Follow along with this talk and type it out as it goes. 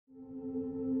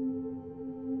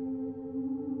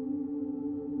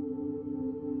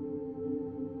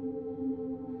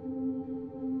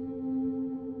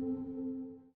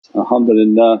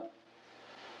Alhamdulillah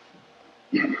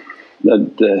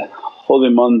that the holy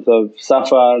month of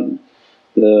Safar,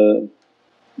 the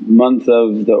month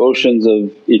of the oceans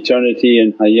of eternity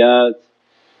and hayat,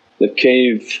 the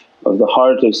cave of the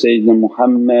heart of Sayyidina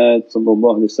Muhammad,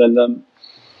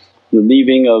 the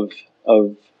leaving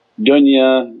of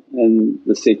dunya and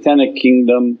the satanic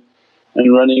kingdom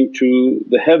and running to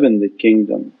the heavenly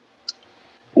kingdom.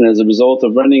 And as a result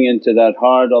of running into that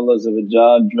heart, Allah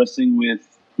dressing with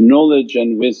knowledge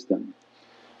and wisdom,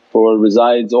 for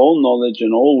resides all knowledge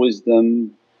and all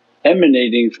wisdom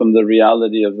emanating from the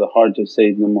reality of the heart of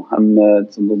Sayyidina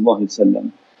Muhammad.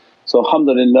 So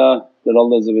alhamdulillah that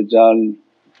Allah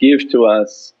give to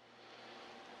us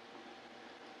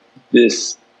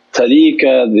this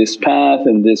tariqah, this path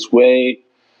and this way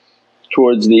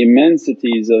towards the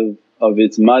immensities of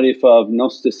its marifah of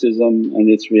Gnosticism and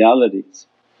its realities.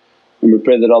 And we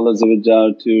pray that Allah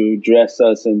to dress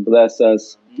us and bless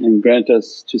us and grant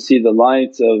us to see the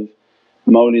lights of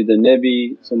Mawlid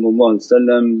Nabi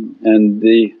and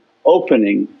the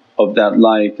opening of that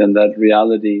light and that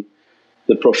reality,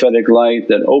 the prophetic light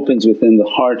that opens within the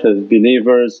heart of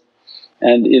believers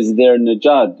and is their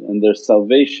najat and their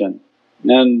salvation.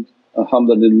 And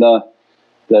alhamdulillah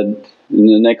that in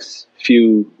the next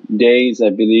few days I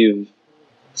believe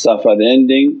Safar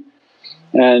ending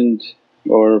and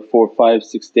or 4, 5,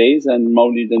 6 days and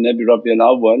Mawlid Nabi Rabiul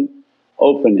Awwal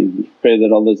opening. Pray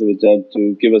that Allah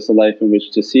to give us a life in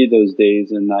which to see those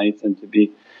days and nights and to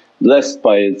be blessed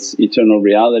by its eternal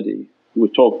reality. We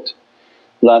talked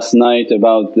last night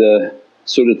about the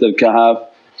Surat Al-Kahf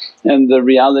and the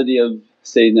reality of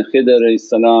Sayyidina Khidr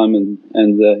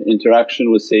and the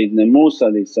interaction with Sayyidina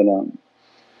Musa.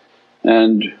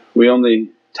 And we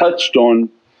only touched on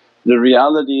the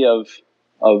reality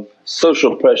of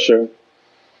social pressure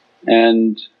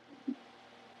and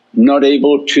not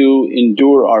able to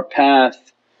endure our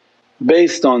path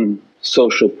based on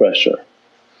social pressure.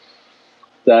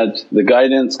 That the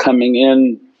guidance coming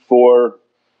in for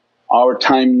our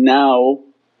time now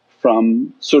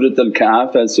from Surat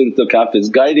Al-Kahf, as Surat Al-Kahf is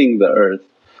guiding the earth,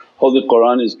 Holy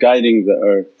Qur'an is guiding the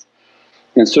earth.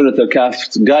 And Surat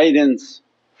Al-Kahf's guidance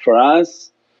for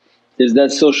us is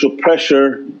that social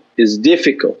pressure is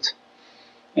difficult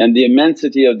and the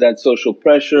immensity of that social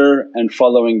pressure and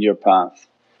following your path.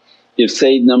 If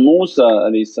Sayyidina Musa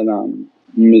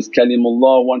is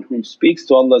Kalimullah, one whom speaks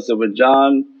to Allah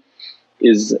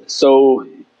is so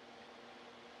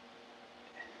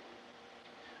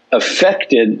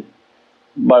affected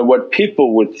by what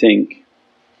people would think,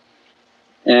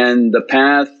 and the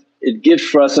path it gives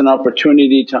for us an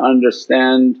opportunity to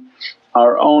understand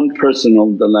our own personal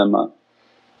dilemma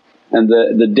and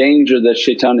the danger that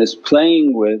shaitan is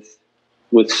playing with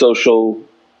social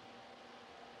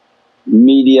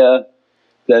media,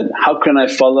 that how can I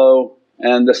follow,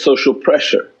 and the social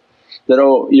pressure that,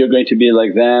 oh you're going to be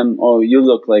like them, oh you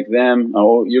look like them,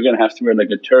 oh you're going to have to wear like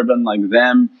a turban like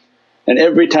them, and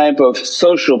every type of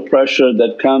social pressure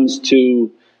that comes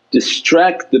to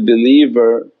distract the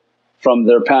believer from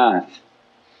their path.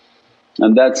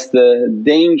 And that's the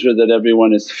danger that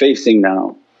everyone is facing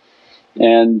now.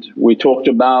 And we talked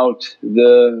about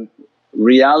the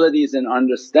realities and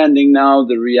understanding now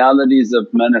the realities of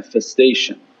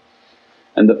manifestation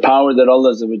and the power that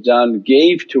Allah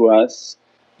gave to us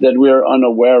that we are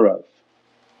unaware of.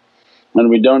 And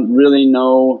we don't really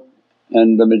know,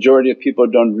 and the majority of people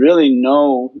don't really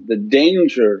know the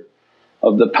danger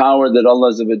of the power that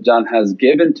Allah has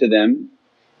given to them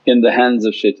in the hands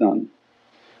of shaitan.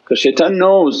 Because shaitan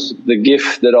knows the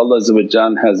gift that Allah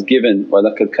has given,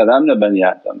 وَلَقَدْ كَرَمْنَا بَنِي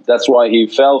Adam. That's why he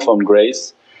fell from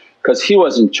grace, because he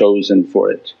wasn't chosen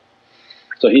for it.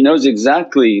 So he knows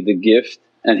exactly the gift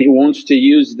and he wants to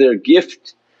use their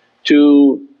gift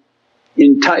to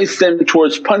entice them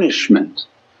towards punishment.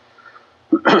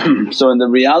 So in the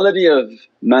reality of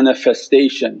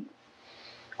manifestation,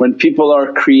 when people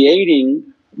are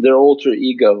creating their alter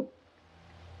ego,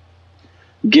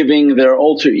 giving their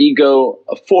alter ego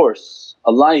a force,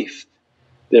 a life,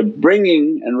 they're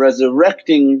bringing and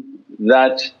resurrecting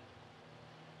that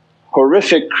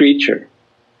horrific creature.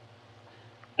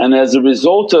 And as a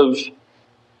result of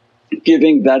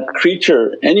giving that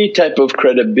creature any type of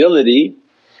credibility,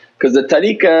 because the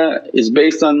tariqah is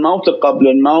based on mawt qabla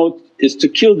al-mawt, is to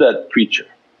kill that creature.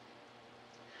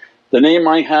 The name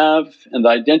I have and the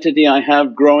identity I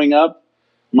have growing up,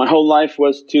 my whole life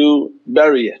was to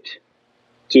bury it,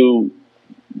 to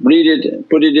read it,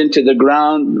 put it into the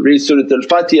ground, read Surat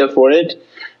Al-Fatiha for it,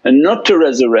 and not to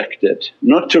resurrect it,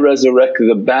 not to resurrect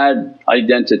the bad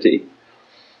identity.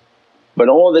 But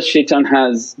all that shaitan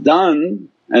has done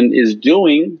and is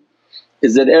doing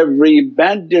is that every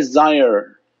bad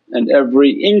desire and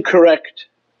every incorrect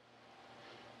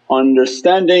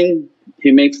understanding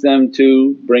He makes them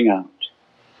to bring out.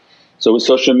 So with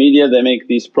social media they make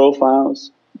these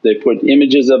profiles, they put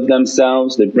images of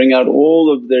themselves, they bring out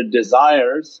all of their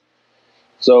desires.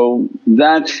 So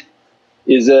that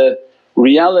is a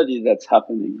reality that's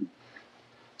happening.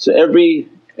 So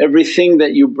everything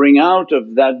that you bring out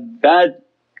of that bad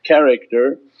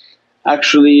character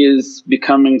actually is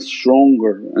becoming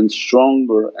stronger and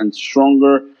stronger and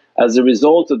stronger. As a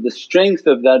result of the strength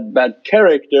of that bad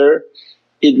character,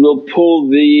 it will pull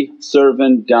the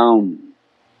servant down.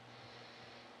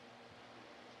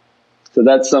 So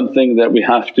that's something that we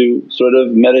have to sort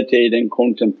of meditate and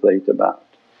contemplate about.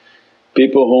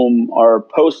 People whom are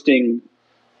posting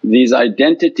these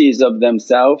identities of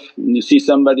themselves, and you see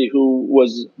somebody who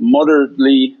was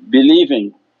moderately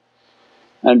believing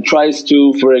and tries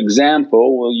to, for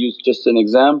example, we'll use just an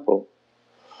example,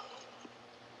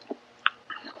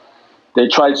 they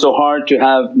tried so hard to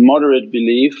have moderate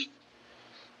belief,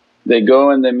 they go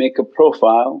and they make a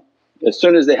profile. As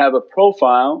soon as they have a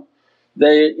profile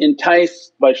they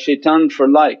enticed by shaitan for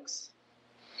likes,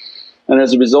 and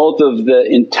as a result of the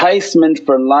enticement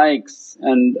for likes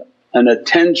and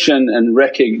attention and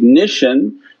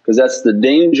recognition, because that's the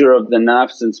danger of the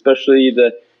nafs, and especially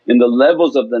in the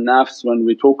levels of the nafs when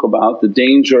we talk about the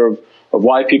danger of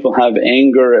why people have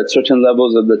anger at certain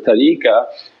levels of the tariqah,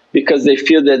 because they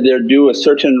feel that they're due a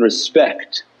certain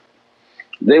respect.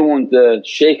 They want the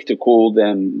shaykh to call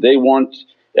them, they want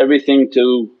everything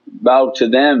to bow to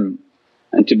them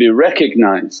and to be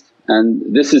recognized,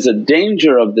 and this is a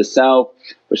danger of the self,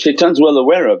 but shaitan's well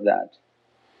aware of that.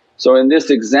 So in this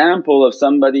example of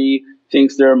somebody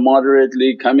thinks they're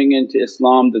moderately coming into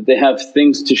Islam, that they have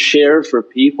things to share for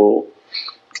people,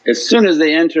 as soon as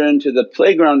they enter into the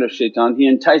playground of shaitan he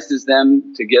entices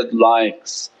them to get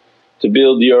likes, to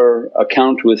build your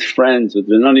account with friends,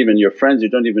 they're not even your friends, you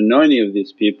don't even know any of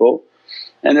these people.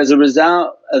 And as a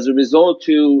result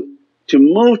to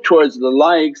move towards the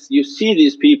likes, you see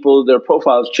these people their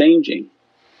profiles changing.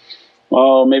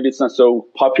 Oh, maybe it's not so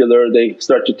popular, they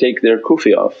start to take their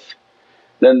kufi off.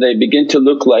 Then they begin to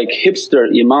look like hipster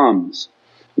imams,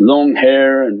 long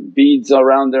hair and beads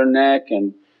around their neck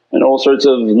and all sorts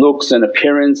of looks and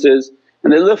appearances,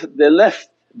 and they left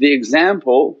the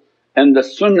example and the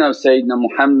sunnah of Sayyidina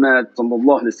Muhammad.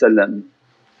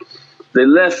 They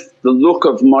left the look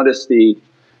of modesty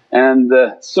and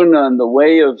the sunnah and the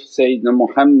way of Sayyidina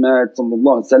Muhammad,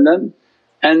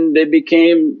 and they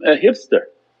became a hipster,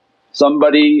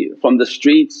 somebody from the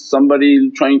streets,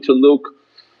 somebody trying to look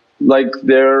like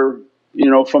they're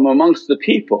from amongst the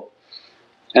people.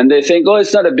 And they think, oh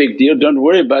it's not a big deal, don't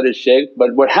worry about it shaykh.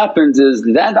 But what happens is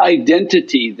that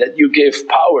identity that you gave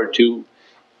power to,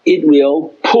 it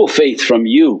will pull faith from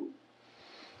you,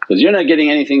 because you're not getting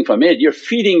anything from it, you're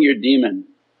feeding your demon.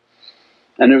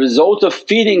 And the result of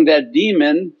feeding that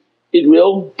demon, it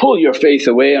will pull your faith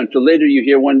away until later you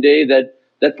hear one day that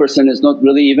that person is not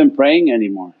really even praying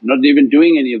anymore, not even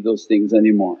doing any of those things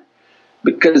anymore,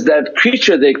 because that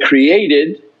creature they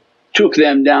created took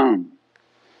them down.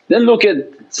 Then look at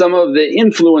some of the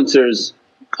influencers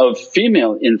of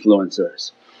female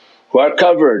influencers who are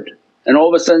covered and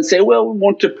all of a sudden say, well we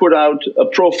want to put out a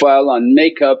profile on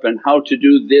makeup and how to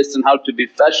do this and how to be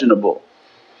fashionable.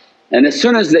 And as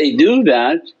soon as they do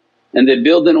that and they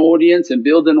build an audience and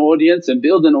build an audience and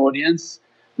build an audience,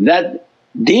 that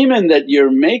demon that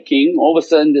you're making all of a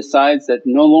sudden decides that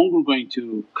no longer going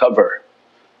to cover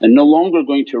and no longer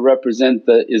going to represent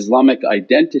the Islamic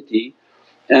identity,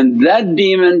 and that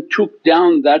demon took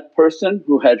down that person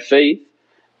who had faith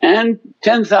and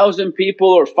 10,000 people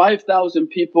or 5,000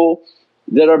 people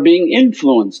that are being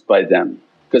influenced by them,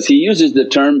 because he uses the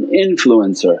term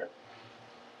influencer.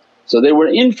 So they were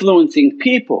influencing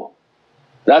people.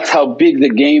 That's how big the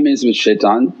game is with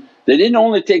shaitan. They didn't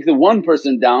only take the one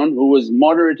person down who was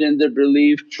moderate in their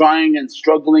belief, trying and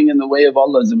struggling in the way of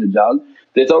Allah.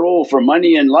 They thought, oh for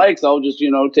money and likes I'll just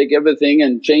take everything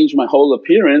and change my whole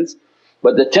appearance.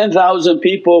 But the 10,000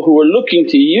 people who were looking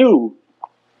to you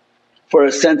for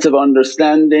a sense of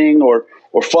understanding or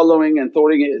following and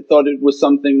thought it was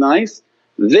something nice,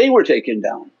 they were taken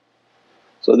down.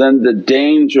 So then the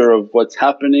danger of what's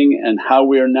happening and how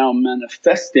we are now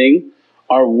manifesting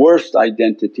our worst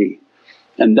identity,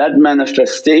 and that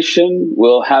manifestation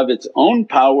will have its own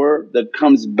power that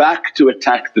comes back to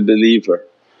attack the believer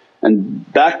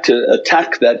and back to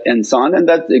attack that insan, and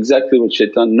that's exactly what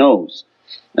shaitan knows.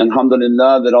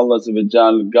 Alhamdulillah that Allah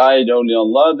guide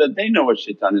awliyaullah that they know what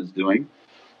shaitan is doing,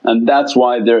 and that's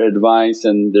why their advice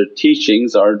and their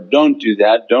teachings are, don't do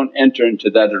that, don't enter into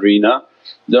that arena.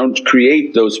 don't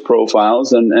create those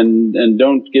profiles and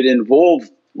don't get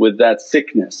involved with that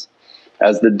sickness,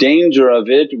 as the danger of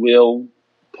it will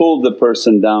pull the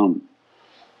person down.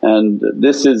 And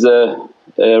this is a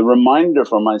reminder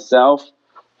for myself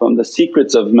from the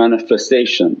secrets of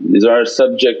manifestation. These are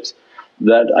subjects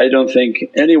that I don't think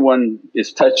anyone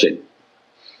is touching.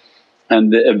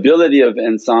 And the ability of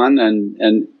insan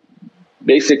and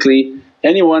basically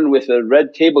anyone with a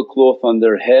red tablecloth on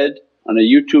their head on a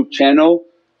YouTube channel,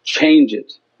 change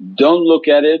it. Don't look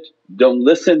at it, don't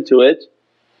listen to it.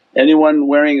 Anyone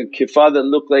wearing a kifah that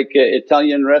look like an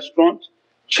Italian restaurant,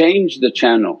 change the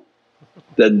channel.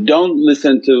 That don't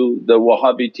listen to the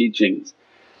Wahhabi teachings,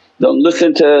 don't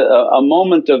listen to a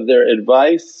moment of their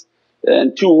advice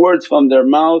and 2 words from their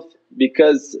mouth,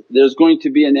 because there's going to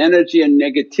be an energy and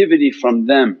negativity from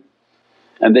them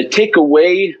and they take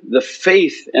away the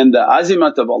faith and the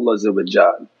azimat of Allah,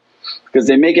 because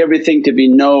they make everything to be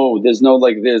no, there's no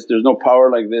like this, there's no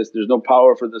power like this, there's no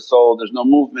power for the soul, there's no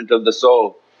movement of the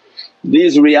soul.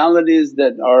 These realities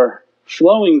that are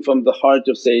flowing from the heart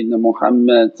of Sayyidina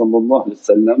Muhammad,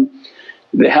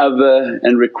 they have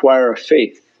and require a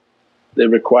faith, they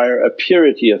require a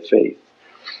purity of faith.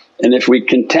 And if we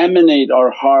contaminate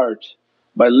our heart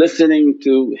by listening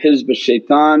to Hizb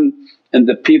shaitan and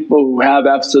the people who have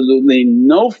absolutely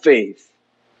no faith,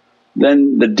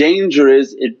 then the danger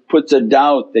is it puts a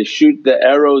doubt, they shoot the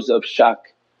arrows of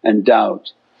shak and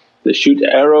doubt. They shoot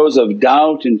arrows of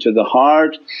doubt into the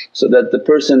heart so that the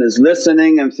person is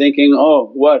listening and thinking,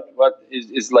 oh what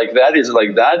is like that, is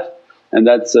like that, and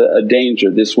that's a danger.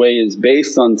 This way is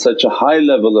based on such a high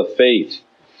level of faith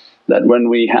that when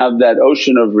we have that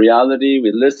ocean of reality,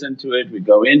 we listen to it, we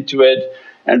go into it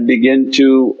and begin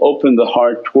to open the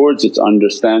heart towards its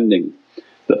understanding.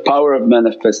 The power of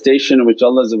manifestation which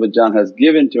Allah has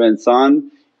given to insan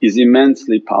is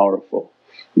immensely powerful.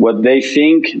 What they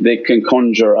think they can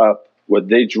conjure up, what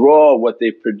they draw, what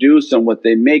they produce and what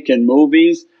they make in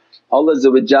movies, Allah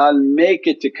make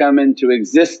it to come into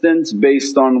existence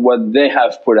based on what they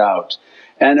have put out.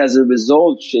 And as a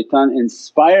result shaitan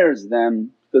inspires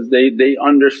them, because they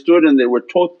understood and they were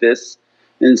taught this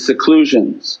in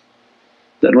seclusions,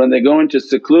 that when they go into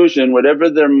seclusion whatever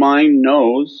their mind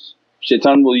knows,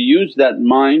 shaitan will use that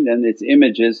mind and its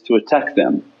images to attack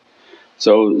them.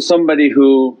 So somebody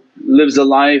who lives a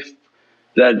life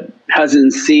that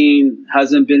hasn't seen,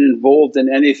 hasn't been involved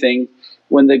in anything,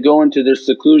 when they go into their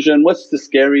seclusion, what's the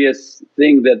scariest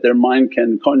thing that their mind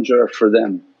can conjure for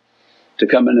them to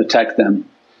come and attack them?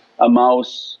 A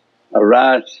mouse, a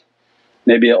rat,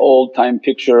 maybe an old time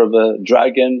picture of a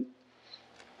dragon.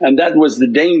 And that was the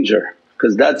danger,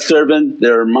 because that servant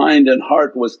their mind and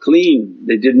heart was clean,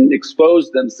 they didn't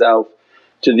expose themselves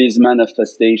to these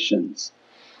manifestations.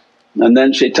 And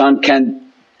then shaitan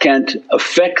can't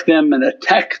affect them and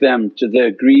attack them to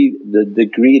the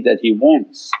degree that he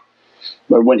wants.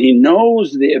 But when he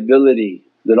knows the ability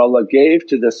that Allah gave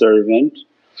to the servant,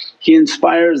 He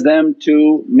inspires them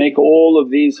to make all of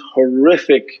these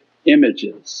horrific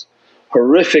images,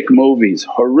 horrific movies,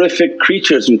 horrific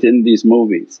creatures within these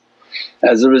movies.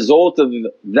 As a result of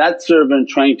that servant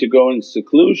trying to go in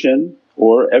seclusion,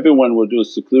 or everyone will do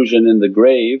seclusion in the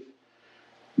grave,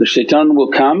 the shaitan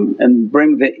will come and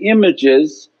bring the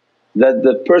images that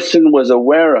the person was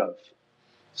aware of.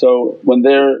 So when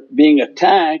they're being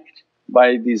attacked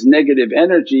by these negative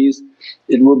energies,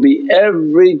 it will be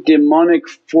every demonic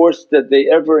force that they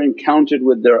ever encountered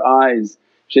with their eyes.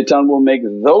 Shaitan will make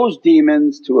those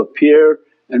demons to appear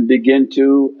and begin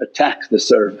to attack the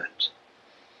servant.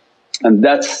 And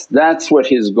that's what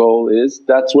his goal is,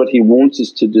 that's what he wants,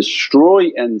 is to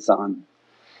destroy insan.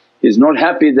 He's not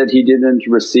happy that he didn't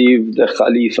receive the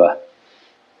Khalifa.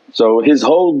 So his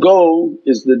whole goal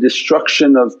is the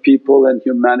destruction of people and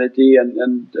humanity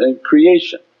and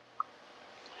creation.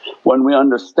 When we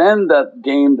understand that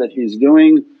game that he's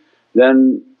doing,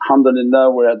 then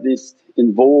alhamdulillah we're at least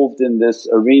involved in this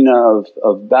arena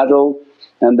of battle,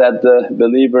 and that the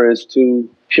believer is to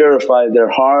purify their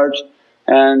heart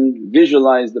and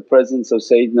visualize the presence of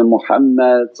Sayyidina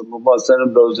Muhammad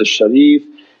Rawza Sharif,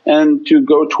 and to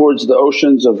go towards the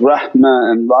oceans of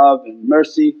rahmah and love and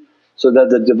mercy, so that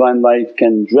the Divine Light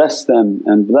can dress them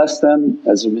and bless them.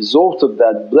 As a result of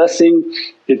that blessing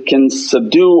it can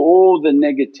subdue all the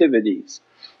negativities,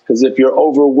 because if your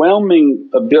overwhelming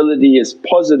ability is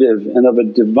positive and of a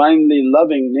Divinely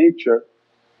loving nature,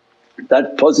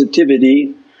 that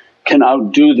positivity can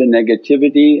outdo the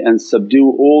negativity and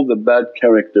subdue all the bad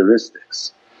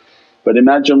characteristics. But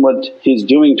imagine what he's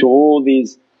doing to all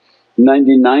these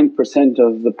 99%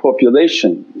 of the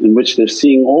population, in which they're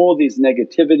seeing all these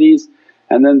negativities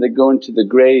and then they go into the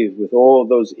grave with all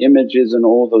those images and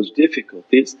all those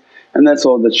difficulties, and that's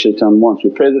all that shaitan wants.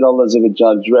 We pray that Allah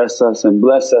dress us and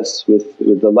bless us with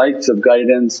the lights of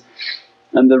guidance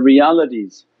and the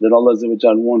realities that Allah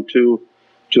want to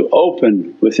open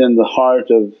within the heart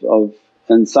of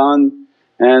insan,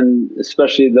 and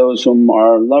especially those whom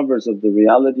are lovers of the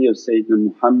reality of Sayyidina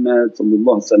Muhammad.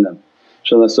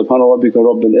 InshaAllah subhana rabbika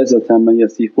rabbil izzati amma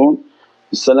yasifoon,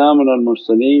 wassalamun al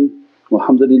mursaleen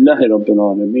walhamdulillahi rabbil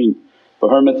alameen. Bi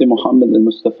hurmati Muhammad al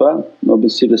Mustafa wa bi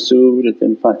siri Surat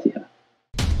Al-Fatiha.